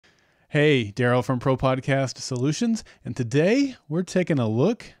Hey, Daryl from Pro Podcast Solutions, and today we're taking a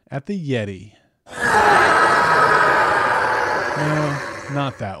look at the Yeti. No,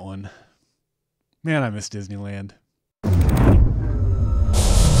 not that one. Man, I miss Disneyland.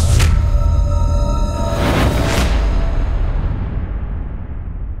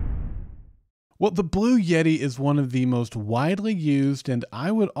 Well, the Blue Yeti is one of the most widely used, and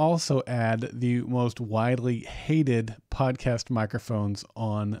I would also add the most widely hated podcast microphones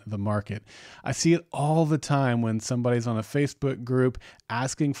on the market. I see it all the time when somebody's on a Facebook group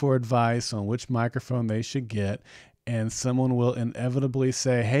asking for advice on which microphone they should get, and someone will inevitably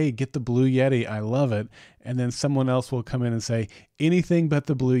say, hey, get the Blue Yeti, I love it. And then someone else will come in and say, anything but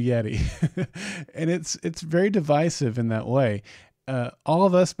the Blue Yeti. And it's very divisive in that way. All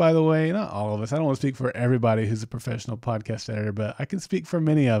of us, by the way, not all of us, I don't want to speak for everybody who's a professional podcast editor, but I can speak for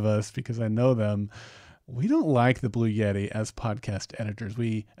many of us because I know them. We don't like the Blue Yeti as podcast editors.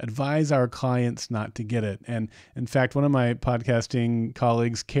 We advise our clients not to get it. And in fact, one of my podcasting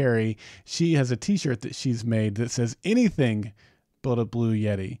colleagues, Carrie, she has a t-shirt that she's made that says anything but a Blue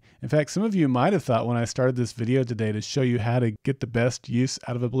Yeti. In fact, some of you might have thought when I started this video today to show you how to get the best use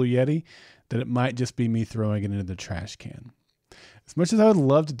out of a Blue Yeti, that it might just be me throwing it into the trash can. As much as I would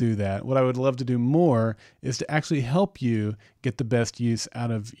love to do that, what I would love to do more is to actually help you get the best use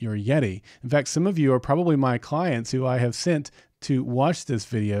out of your Yeti. In fact, some of you are probably my clients who I have sent to watch this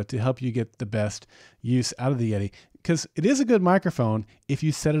video to help you get the best use out of the Yeti, because it is a good microphone if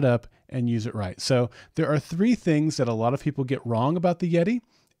you set it up and use it right. So there are three things that a lot of people get wrong about the Yeti.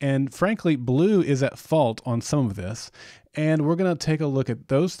 And frankly, Blue is at fault on some of this. And we're going to take a look at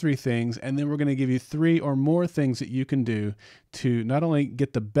those three things, and then we're going to give you three or more things that you can do to not only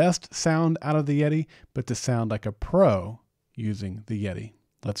get the best sound out of the Yeti, but to sound like a pro using the Yeti.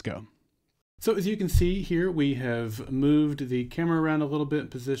 Let's go. So as you can see here, we have moved the camera around a little bit,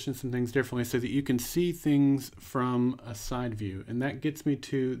 positioned some things differently so that you can see things from a side view. And that gets me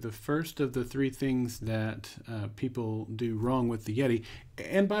to the first of the three things that people do wrong with the Yeti.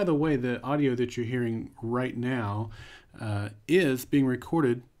 And by the way, the audio that you're hearing right now is being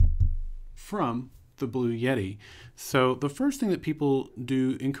recorded from the Blue Yeti. So the first thing that people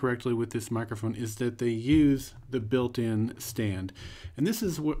do incorrectly with this microphone is that they use the built-in stand. And this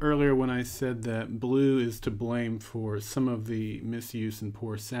is earlier when I said that Blue is to blame for some of the misuse and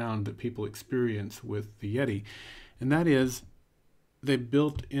poor sound that people experience with the Yeti. And that is, they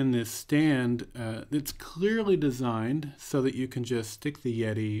built in this stand that's clearly designed so that you can just stick the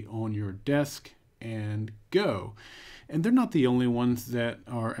Yeti on your desk and go. And they're not the only ones that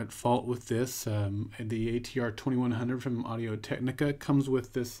are at fault with this. The ATR 2100 from Audio-Technica comes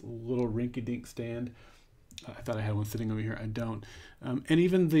with this little rinky-dink stand. I thought I had one sitting over here. I don't. And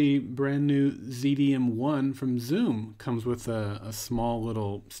even the brand new ZDM1 from Zoom comes with a small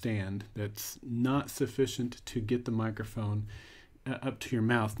little stand that's not sufficient to get the microphone up to your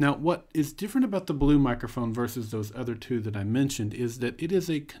mouth. Now, what is different about the Blue microphone versus those other two that I mentioned is that it is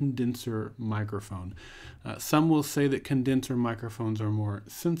a condenser microphone. Some will say that condenser microphones are more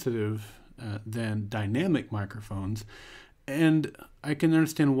sensitive than dynamic microphones, and I can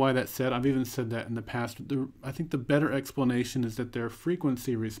understand why that's said. I've even said that in the past. I think the better explanation is that their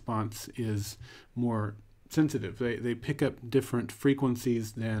frequency response is more sensitive. They pick up different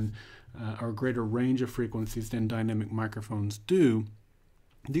frequencies than or greater range of frequencies than dynamic microphones do.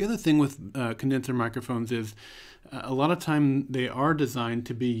 The other thing with condenser microphones is a lot of time they are designed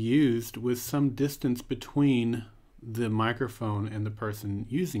to be used with some distance between the microphone and the person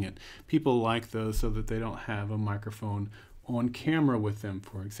using it. People like those so that they don't have a microphone on camera with them,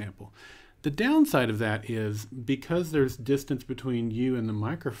 for example. The downside of that is because there's distance between you and the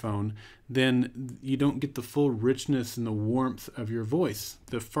microphone, then you don't get the full richness and the warmth of your voice.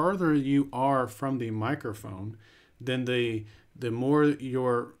 The farther you are from the microphone, then the more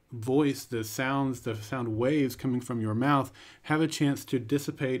your voice, the sound waves coming from your mouth have a chance to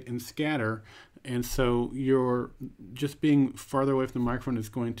dissipate and scatter. And so you're just being farther away from the microphone is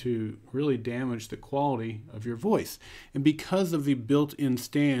going to really damage the quality of your voice. And because of the built-in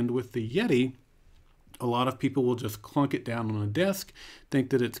stand with the Yeti, a lot of people will just clunk it down on a desk,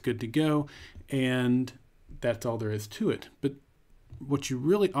 think that it's good to go, and that's all there is to it. But what you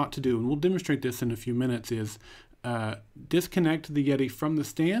really ought to do, and we'll demonstrate this in a few minutes, is disconnect the Yeti from the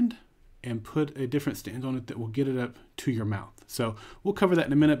stand and put a different stand on it that will get it up to your mouth. So we'll cover that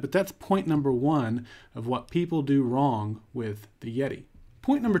in a minute, but that's point number one of what people do wrong with the Yeti.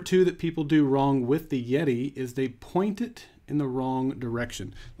 Point number two that people do wrong with the Yeti is they point it in the wrong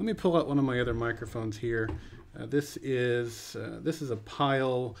direction. Let me pull out one of my other microphones here. This is a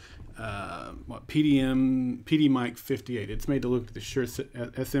Pile PD mic 58. It's made to look like the Shure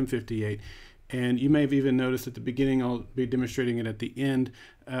SM58. And you may have even noticed at the beginning, I'll be demonstrating it at the end,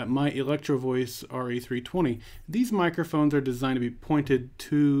 my Electro Voice RE320. These microphones are designed to be pointed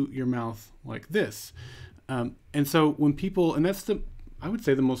to your mouth like this. And so when people, and that's I would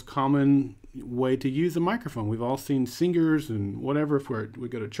say the most common way to use a microphone. We've all seen singers and whatever, if we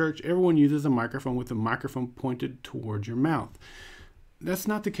go to church, everyone uses a microphone with the microphone pointed towards your mouth. That's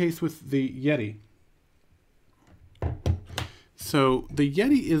not the case with the Yeti. So the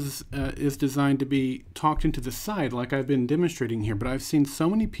Yeti is designed to be talked into the side like I've been demonstrating here, but I've seen so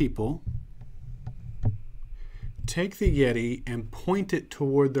many people take the Yeti and point it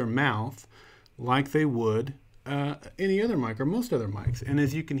toward their mouth like they would any other mic or most other mics. And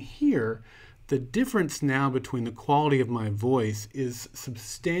as you can hear, the difference now between the quality of my voice is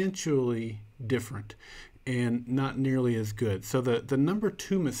substantially different and not nearly as good. So the number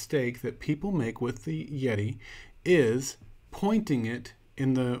 2 mistake that people make with the Yeti is pointing it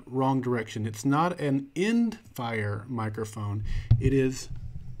in the wrong direction. It's not an end fire microphone. It is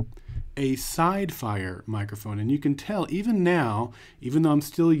a side fire microphone. And you can tell even now, even though I'm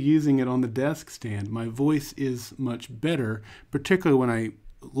still using it on the desk stand, my voice is much better, particularly when I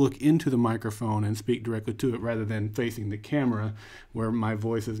look into the microphone and speak directly to it rather than facing the camera where my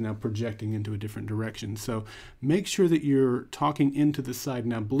voice is now projecting into a different direction. So make sure that you're talking into the side.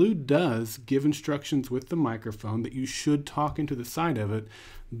 Now Blue does give instructions with the microphone that you should talk into the side of it,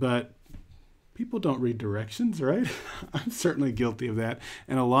 but people don't read directions, right? I'm certainly guilty of that,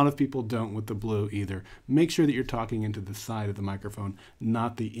 and a lot of people don't with the Blue either. Make sure that you're talking into the side of the microphone,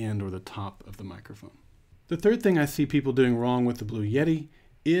 not the end or the top of the microphone. The third thing I see people doing wrong with the Blue Yeti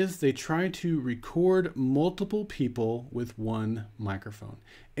is they try to record multiple people with one microphone.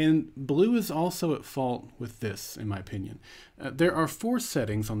 And Blue is also at fault with this, in my opinion. There are 4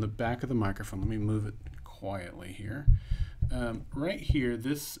 settings on the back of the microphone. Let me move it quietly here. Right here,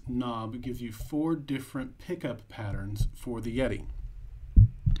 this knob gives you 4 different pickup patterns for the Yeti.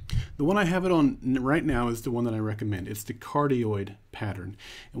 The one I have it on right now is the one that I recommend. It's the cardioid pattern.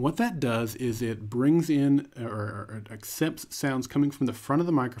 And what that does is it brings in or accepts sounds coming from the front of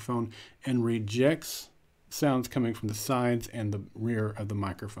the microphone and rejects sounds coming from the sides and the rear of the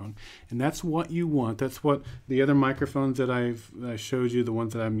microphone. And that's what you want. That's what the other microphones that I showed you, the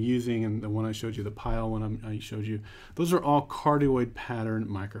ones that I'm using, and the one I showed you, the Pile one I showed you, those are all cardioid pattern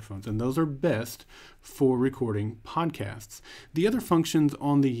microphones, and those are best for recording podcasts. The other functions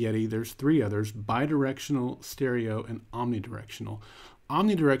on the Yeti, there's 3 others: bidirectional, stereo, and omnidirectional.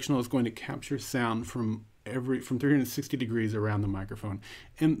 Omnidirectional is going to capture sound from 360 degrees around the microphone.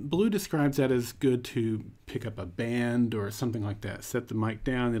 And Blue describes that as good to pick up a band or something like that. Set the mic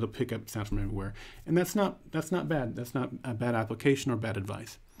down, it'll pick up sound from everywhere. And that's not bad. That's not a bad application or bad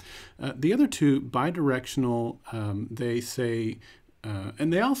advice. The other 2, bidirectional, they say,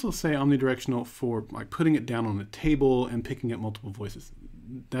 and they also say omnidirectional for like putting it down on a table and picking up multiple voices.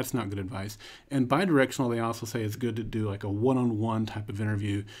 That's not good advice. And bidirectional, they also say it's good to do like a one-on-one type of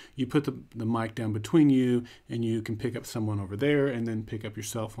interview. You put the mic down between you and you can pick up someone over there and then pick up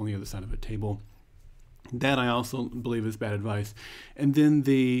yourself on the other side of a table. That I also believe is bad advice. And then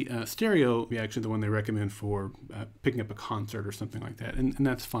the stereo, actually the one they recommend for picking up a concert or something like that. And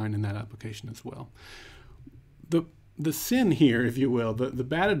that's fine in that application as well. The sin here, if you will, the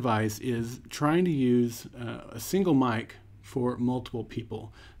bad advice is trying to use a single mic for multiple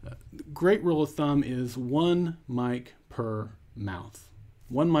people. Great rule of thumb is 1 mic per mouth.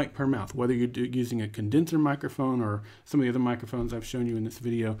 1 mic per mouth, whether you're using a condenser microphone or some of the other microphones I've shown you in this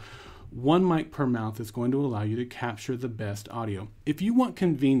video. 1 mic per mouth is going to allow you to capture the best audio. If you want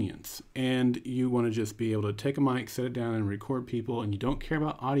convenience and you want to just be able to take a mic, set it down and record people, and you don't care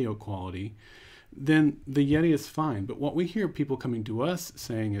about audio quality, then the Yeti is fine. But what we hear people coming to us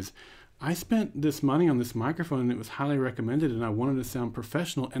saying is, I spent this money on this microphone and it was highly recommended and I wanted to sound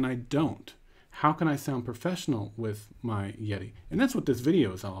professional and I don't. How can I sound professional with my Yeti? And that's what this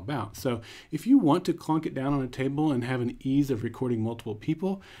video is all about. So if you want to clunk it down on a table and have an ease of recording multiple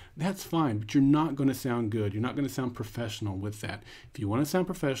people, that's fine, but you're not going to sound good. You're not going to sound professional with that. If you want to sound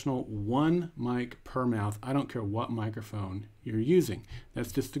professional, 1 mic per mouth. I don't care what microphone you're using.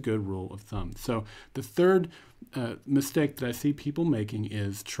 That's just a good rule of thumb. So the third mistake that I see people making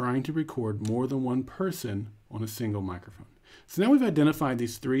is trying to record more than 1 person on a single microphone. So now we've identified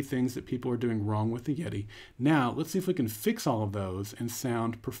these 3 things that people are doing wrong with the Yeti. Now let's see if we can fix all of those and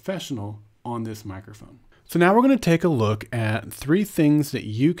sound professional on this microphone. So now we're going to take a look at 3 things that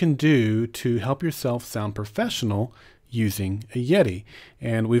you can do to help yourself sound professional using a Yeti.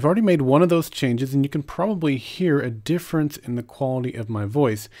 And we've already made one of those changes, and you can probably hear a difference in the quality of my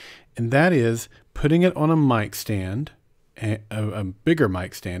voice. and that is putting it on a mic stand, a bigger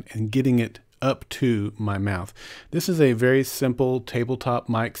mic stand, and getting it up to my mouth. This is a very simple tabletop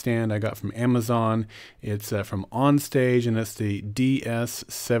mic stand I got from Amazon. It's from OnStage, and it's the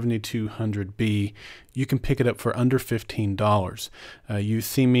DS7200B. You can pick it up for under $15. You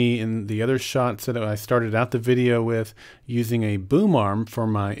see me in the other shots that I started out the video with using a boom arm for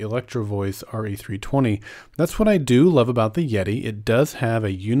my Electro Voice RE320. That's what I do love about the Yeti. It does have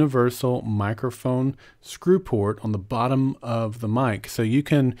a universal microphone screw port on the bottom of the mic, so you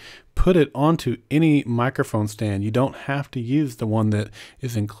can put it onto any microphone stand. You don't have to use the one that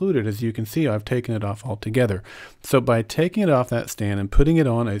is included. As you can see, I've taken it off altogether. So by taking it off that stand and putting it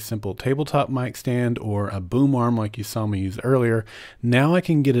on a simple tabletop mic stand or a boom arm like you saw me use earlier, now I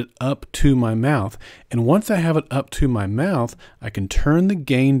can get it up to my mouth. And once I have it up to my mouth, I can turn the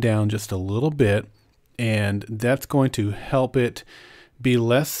gain down just a little bit, and that's going to help it be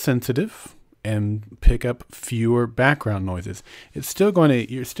less sensitive and pick up fewer background noises. You're still going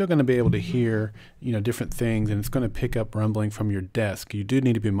to be able to hear, different things, and it's going to pick up rumbling from your desk. You do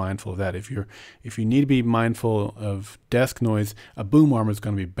need to be mindful of that. If you need to be mindful of desk noise, a boom arm is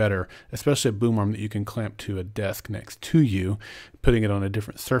going to be better, especially a boom arm that you can clamp to a desk next to you, putting it on a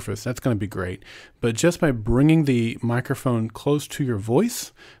different surface. That's going to be great. But just by bringing the microphone close to your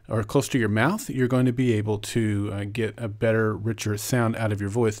voice or close to your mouth, you're going to be able to get a better, richer sound out of your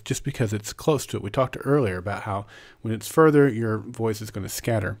voice just because it's close to it. We talked earlier about how when it's further, your voice is going to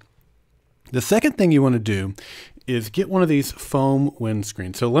scatter. The second thing you want to do is get one of these foam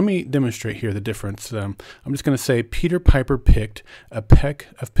windscreens. So let me demonstrate here the difference. I'm just going to say Peter Piper picked a peck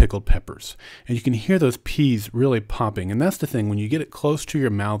of pickled peppers. And you can hear those peas really popping. And that's the thing, when you get it close to your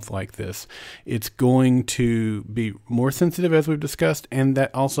mouth like this, it's going to be more sensitive, as we've discussed. And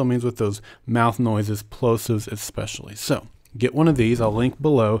that also means with those mouth noises, plosives especially. So get one of these. I'll link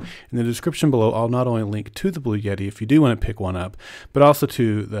below. In the description below, I'll not only link to the Blue Yeti if you do want to pick one up, but also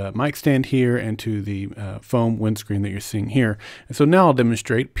to the mic stand here and to the foam windscreen that you're seeing here. And so now I'll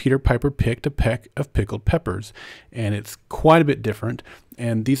demonstrate Peter Piper picked a peck of pickled peppers, and it's quite a bit different.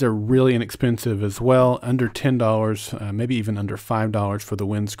 And these are really inexpensive as well, under $10, maybe even under $5 for the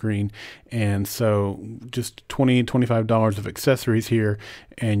windscreen. And so just $20, $25 of accessories here,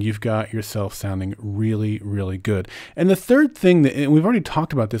 and you've got yourself sounding really, really good. And the third thing, and we've already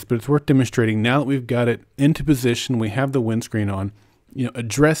talked about this, but it's worth demonstrating now that we've got it into position, we have the windscreen on,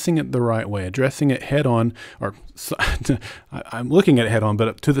 addressing it the right way, addressing it head on, or I'm looking at it head on,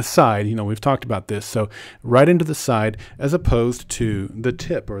 but to the side, we've talked about this. So right into the side as opposed to the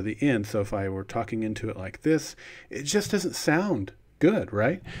tip or the end. So if I were talking into it like this, it just doesn't sound good,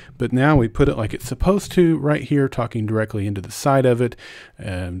 right? But now we put it like it's supposed to right here, talking directly into the side of it,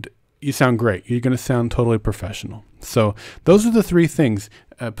 and you sound great. You're going to sound totally professional. So those are the three things: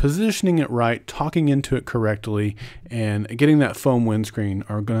 positioning it right, talking into it correctly, and getting that foam windscreen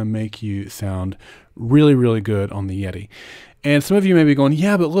are going to make you sound really, really good on the Yeti. And some of you may be going,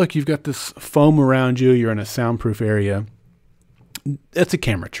 yeah, but look, you've got this foam around you. You're in a soundproof area. That's a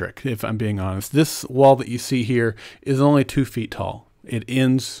camera trick, if I'm being honest. This wall that you see here is only 2 feet tall. It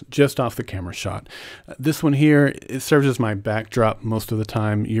ends just off the camera shot. This one here, it serves as my backdrop most of the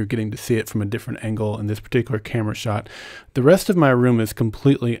time. You're getting to see it from a different angle in this particular camera shot. The rest of my room is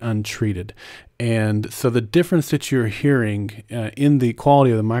completely untreated. And so the difference that you're hearing in the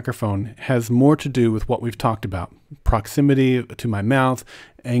quality of the microphone has more to do with what we've talked about. Proximity to my mouth,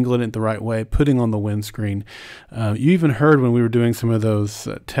 angling it the right way, putting on the windscreen. You even heard when we were doing some of those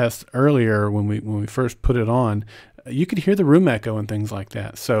tests earlier, when we first put it on, you could hear the room echo and things like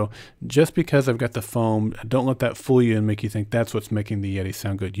that. So just because I've got the foam, don't let that fool you and make you think that's what's making the Yeti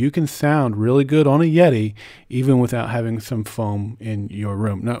sound good. You can sound really good on a Yeti even without having some foam in your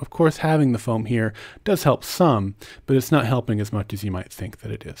room. Now, of course, having the foam here does help some, but it's not helping as much as you might think that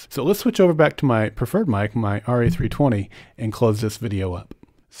it is. So let's switch over back to my preferred mic, my RE320, and close this video up.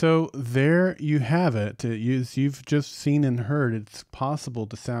 So there you have it. As you've just seen and heard, it's possible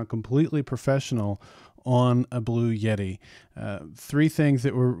to sound completely professional on a Blue Yeti. Three things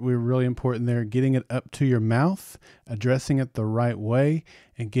that were really important there: getting it up to your mouth, addressing it the right way,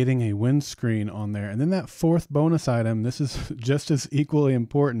 and getting a windscreen on there. And then that fourth bonus item, this is just as equally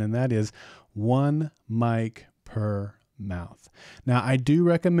important, and that is one mic per mouth. Now, I do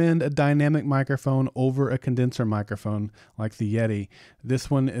recommend a dynamic microphone over a condenser microphone like the Yeti. This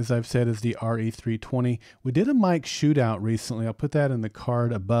one, as I've said, is the RE320. We did a mic shootout recently. I'll put that in the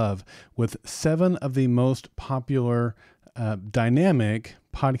card above, with 7 of the most popular dynamic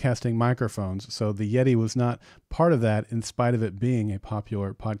podcasting microphones. So the Yeti was not part of that, in spite of it being a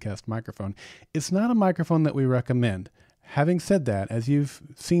popular podcast microphone. It's not a microphone that we recommend. Having said that, as you've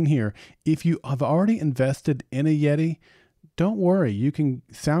seen here, if you have already invested in a Yeti, don't worry. You can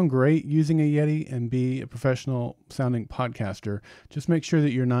sound great using a Yeti and be a professional sounding podcaster. Just make sure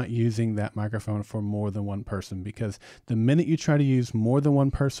that you're not using that microphone for more than one person, because the minute you try to use more than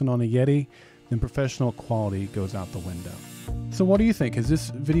one person on a Yeti, then professional quality goes out the window. So what do you think? Has this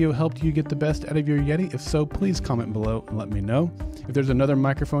video helped you get the best out of your Yeti? If so, please comment below and let me know. If there's another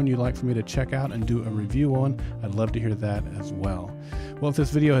microphone you'd like for me to check out and do a review on, I'd love to hear that as well. Well, if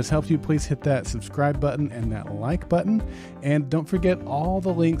this video has helped you, please hit that subscribe button and that like button. And don't forget, all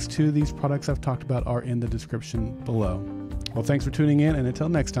the links to these products I've talked about are in the description below. Well, thanks for tuning in, and until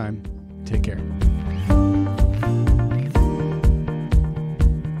next time, take care.